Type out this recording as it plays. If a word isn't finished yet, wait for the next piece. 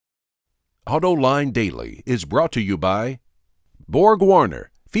AutoLine Daily is brought to you by Borg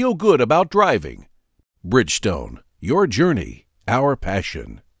Warner, feel good about driving. Bridgestone, your journey, our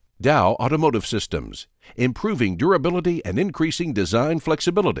passion. Dow Automotive Systems, improving durability and increasing design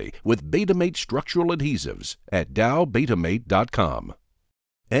flexibility with Betamate structural adhesives at dowbetamate.com.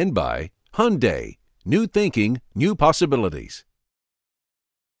 And by Hyundai, new thinking, new possibilities.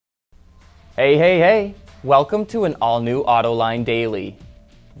 Hey, welcome to an all-new AutoLine Daily.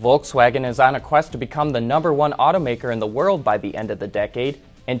 Volkswagen is on a quest to become the #1 automaker in the world by the end of the decade,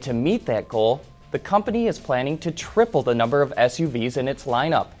 and to meet that goal, the company is planning to triple the number of SUVs in its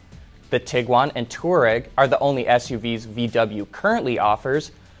lineup. The Tiguan and Touareg are the only SUVs VW currently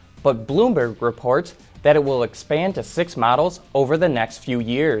offers, but Bloomberg reports that it will expand to 6 models over the next few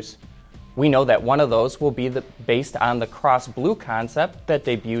years. We know that one of those will be based on the Cross Blue concept that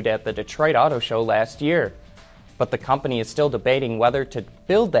debuted at the Detroit Auto Show last year. But the company is still debating whether to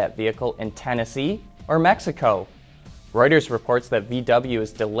build that vehicle in Tennessee or Mexico. Reuters reports that VW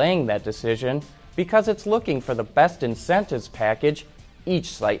is delaying that decision because it's looking for the best incentives package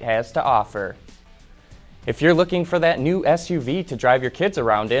each site has to offer. If you're looking for that new SUV to drive your kids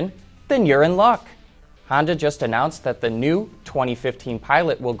around in, then you're in luck. Honda just announced that the new 2015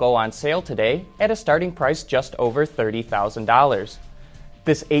 Pilot will go on sale today at a starting price just over $30,000.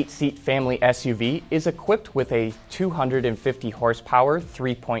 This 8-seat family SUV is equipped with a 250 horsepower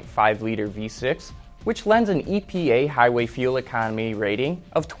 3.5-liter V6, which lends an EPA highway fuel economy rating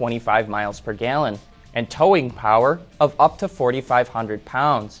of 25 miles per gallon and towing power of up to 4,500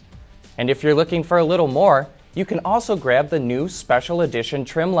 pounds. And if you're looking for a little more, you can also grab the new special edition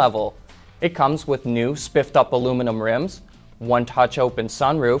trim level. It comes with new spiffed-up aluminum rims, one-touch open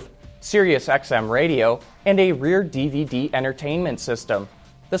sunroof, Sirius XM radio, and a rear DVD entertainment system.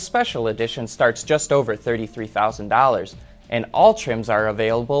 The special edition starts just over $33,000, and all trims are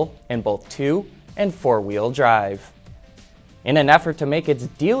available in both 2- and 4-wheel drive. In an effort to make its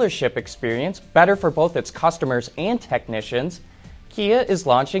dealership experience better for both its customers and technicians, Kia is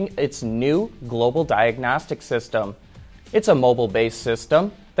launching its new Global Diagnostic System. It's a mobile-based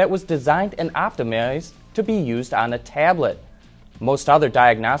system that was designed and optimized to be used on a tablet. Most other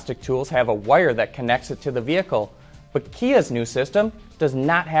diagnostic tools have a wire that connects it to the vehicle, but Kia's new system does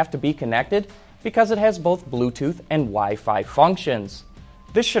not have to be connected because it has both Bluetooth and Wi-Fi functions.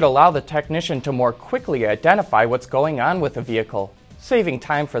 This should allow the technician to more quickly identify what's going on with the vehicle, saving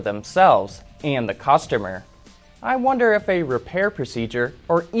time for themselves and the customer. I wonder if a repair procedure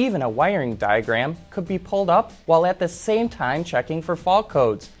or even a wiring diagram could be pulled up while at the same time checking for fault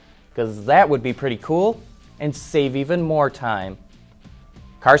codes, because that would be pretty cool and save even more time.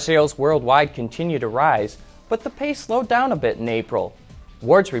 Car sales worldwide continue to rise, but the pace slowed down a bit in April.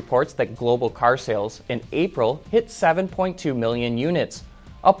 Wards reports that global car sales in April hit 7.2 million units,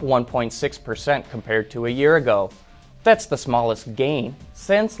 up 1.6% compared to a year ago. That's the smallest gain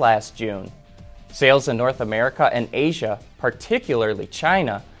since last June. Sales in North America and Asia, particularly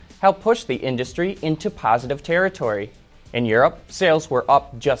China, helped push the industry into positive territory. In Europe, sales were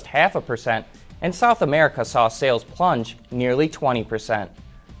up just 0.5%, and South America saw sales plunge nearly 20%.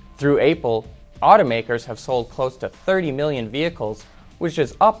 Through April, automakers have sold close to 30 million vehicles, which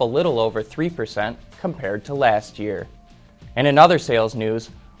is up a little over 3% compared to last year. And in other sales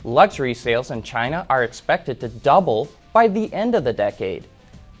news, luxury sales in China are expected to double by the end of the decade.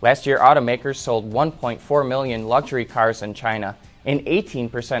 Last year, automakers sold 1.4 million luxury cars in China, an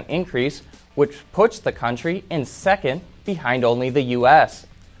 18% increase, which puts the country in second behind only the US.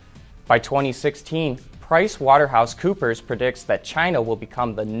 By 2016, PricewaterhouseCoopers predicts that China will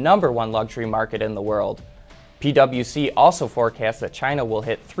become the #1 luxury market in the world. PwC also forecasts that China will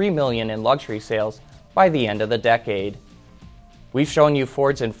hit 3 million in luxury sales by the end of the decade. We've shown you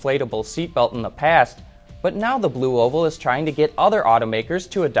Ford's inflatable seatbelt in the past, but now the Blue Oval is trying to get other automakers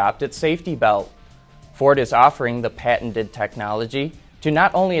to adopt its safety belt. Ford is offering the patented technology to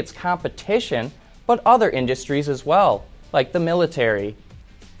not only its competition, but other industries as well, like the military.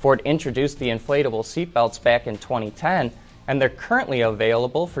 Ford introduced the inflatable seatbelts back in 2010, and they're currently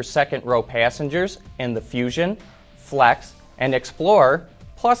available for second-row passengers in the Fusion, Flex, and Explorer,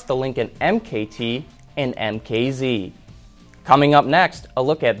 plus the Lincoln MKT and MKZ. Coming up next, a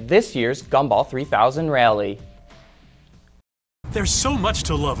look at this year's Gumball 3000 Rally. There's so much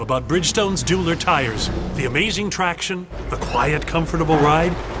to love about Bridgestone's Dueler tires. The amazing traction, the quiet, comfortable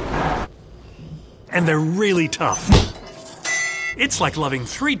ride, and they're really tough. It's like loving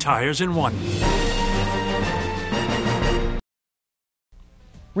 3 tires in one.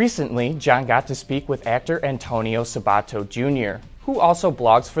 Recently, John got to speak with actor Antonio Sabato Jr., who also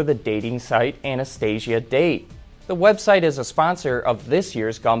blogs for the dating site Anastasia Date. The website is a sponsor of this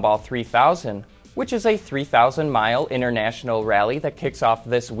year's Gumball 3000, which is a 3,000-mile international rally that kicks off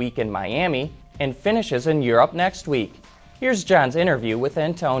this week in Miami and finishes in Europe next week. Here's John's interview with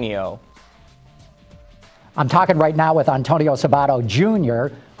Antonio. I'm talking right now with Antonio Sabato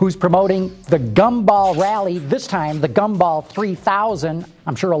Jr., who's promoting the Gumball Rally, this time the Gumball 3000.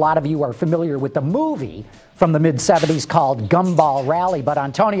 I'm sure a lot of you are familiar with the movie from the mid-'70s called Gumball Rally. But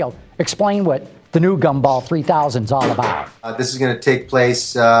Antonio, explain what the new Gumball 3000 is all about. This is going to take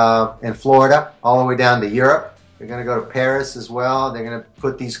place in Florida, all the way down to Europe. They're going to go to Paris as well. They're going to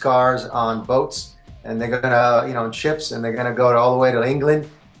put these cars on boats, and they're going to, on ships, and they're going to go all the way to England,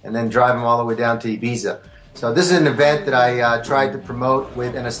 and then drive them all the way down to Ibiza. So this is an event that I tried to promote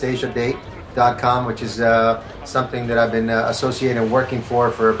with AnastasiaDate.com, which is something that I've been associated and working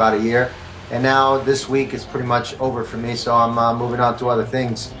for about a year. And now this week is pretty much over for me, so I'm moving on to other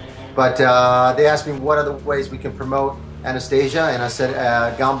things. But they asked me what other ways we can promote Anastasia, and I said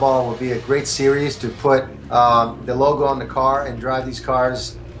Gumball will be a great series to put the logo on the car and drive these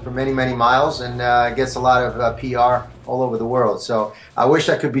cars for many, many miles, and it gets a lot of PR all over the world. So I wish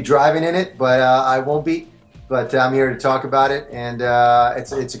I could be driving in it, but I won't be. But I'm here to talk about it, and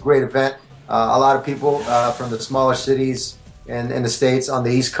it's a great event. A lot of people from the smaller cities in the States on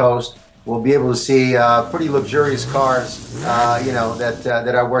the East Coast will be able to see pretty luxurious cars,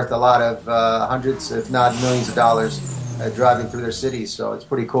 that are worth a lot of hundreds, if not millions of dollars, driving through their cities. So it's a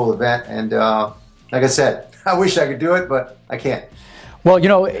pretty cool event, and like I said, I wish I could do it, but I can't. Well,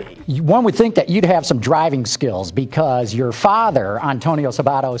 one would think that you'd have some driving skills because your father, Antonio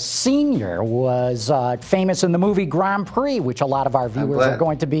Sabato Sr., was famous in the movie Grand Prix, which a lot of our viewers are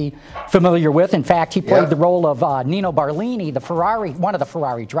going to be familiar with. In fact, he played the role of Nino Barlini, one of the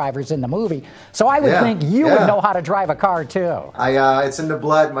Ferrari drivers in the movie. So I would think you would know how to drive a car, too. It's in the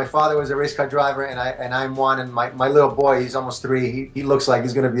blood. My father was a race car driver, and I'm one. And my little boy, he's almost 3. He looks like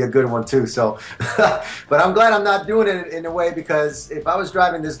he's going to be a good one, too. So, but I'm glad I'm not doing it in a way, because if I was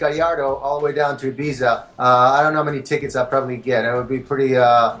driving this Gallardo all the way down to Ibiza, I don't know how many tickets I'd probably get. It would be pretty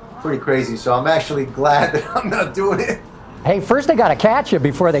crazy. So I'm actually glad that I'm not doing it. Hey, first they got to catch you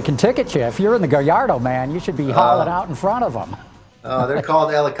before they can ticket you. If you're in the Gallardo, man, you should be hauling out in front of them. They're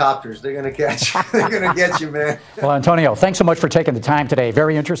called helicopters. They're going to catch you. They're going to get you, man. Well, Antonio, thanks so much for taking the time today.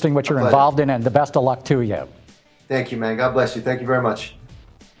 Very interesting what you're involved in, and the best of luck to you. Thank you, man. God bless you. Thank you very much.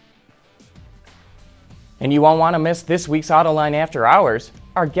 And you won't want to miss this week's Autoline After Hours.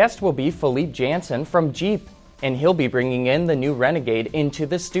 Our guest will be Philippe Jansen from Jeep, and he'll be bringing in the new Renegade into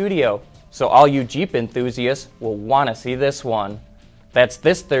the studio. So all you Jeep enthusiasts will want to see this one. That's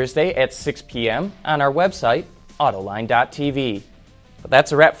this Thursday at 6 p.m. on our website, Autoline.tv. But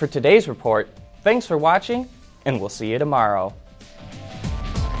that's a wrap for today's report. Thanks for watching, and we'll see you tomorrow.